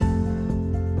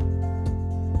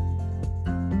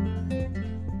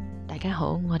家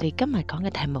好，我哋今日講嘅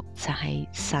題目就係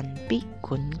神必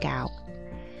管教。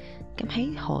咁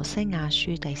喺何西亞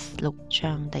書第6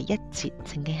章第1節，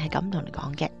聖經係咁同你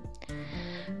講嘅：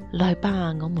來吧，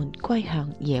我們歸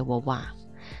向耶和華，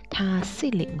他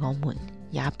撕裂我們，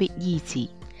也必醫治；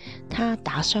他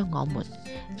打傷我們，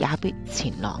也必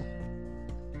纏裹。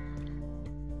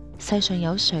世上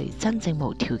有誰真正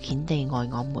無條件地愛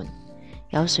我們？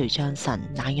有誰像神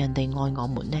那樣地愛我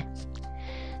們呢？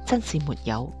真是沒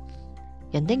有。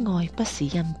人的愛不是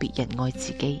因別人愛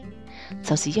自己，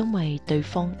就是因為對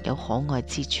方有可愛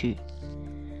之處。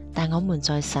但我們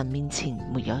在神面前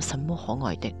沒有什麼可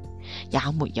愛的，也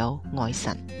沒有愛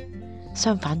神。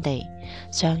相反地，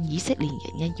像以色列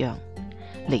人一樣，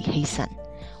離棄神，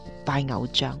拜偶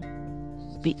像，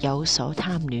別有所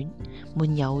貪戀，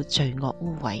滿有罪惡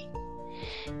污穢。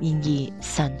然而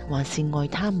神還是愛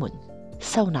他們，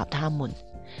收納他們，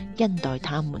恩待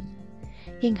他們，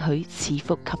應許賜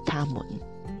福給他們。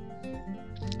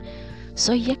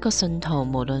所以一個信徒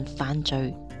無論犯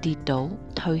罪、跌倒、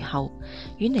退後、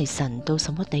遠離神到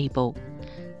什麼地步，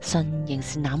神仍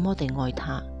是那麼地愛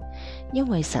他，因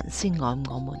為神先愛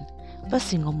我們，不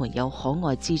是我們有可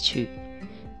愛之處。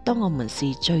當我們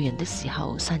是罪人的時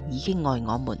候，神已經愛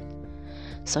我們，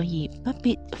所以不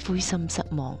必灰心失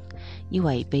望，以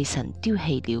為被神丟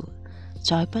棄了，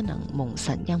再不能蒙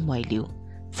神恩惠了，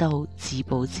就自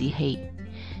暴自棄，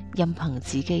任憑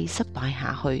自己失敗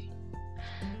下去。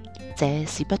這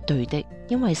是不對的，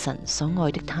因為神所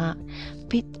愛的他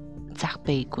必責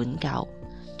備管教，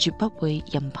絕不會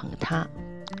任憑他。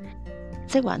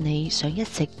即或你想一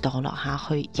直墮落下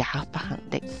去，也不行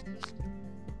的。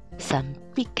神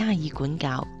必加以管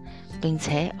教，並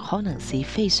且可能是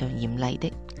非常嚴厲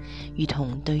的，如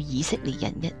同對以色列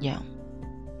人一樣。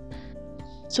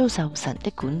遭受神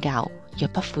的管教，若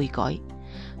不悔改，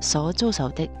所遭受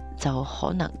的就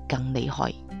可能更厲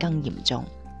害、更嚴重。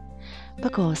不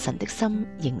過神的心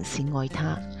仍是愛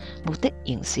他，目的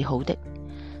仍是好的，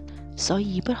所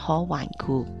以不可頑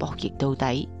固悖逆到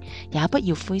底，也不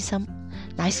要灰心，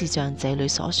乃是像這裏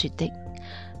所說的：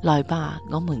來吧，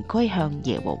我們歸向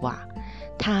耶和華，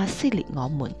他撕裂我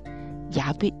們，也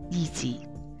必醫治；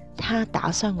他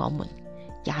打傷我們，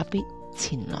也必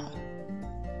纏裹。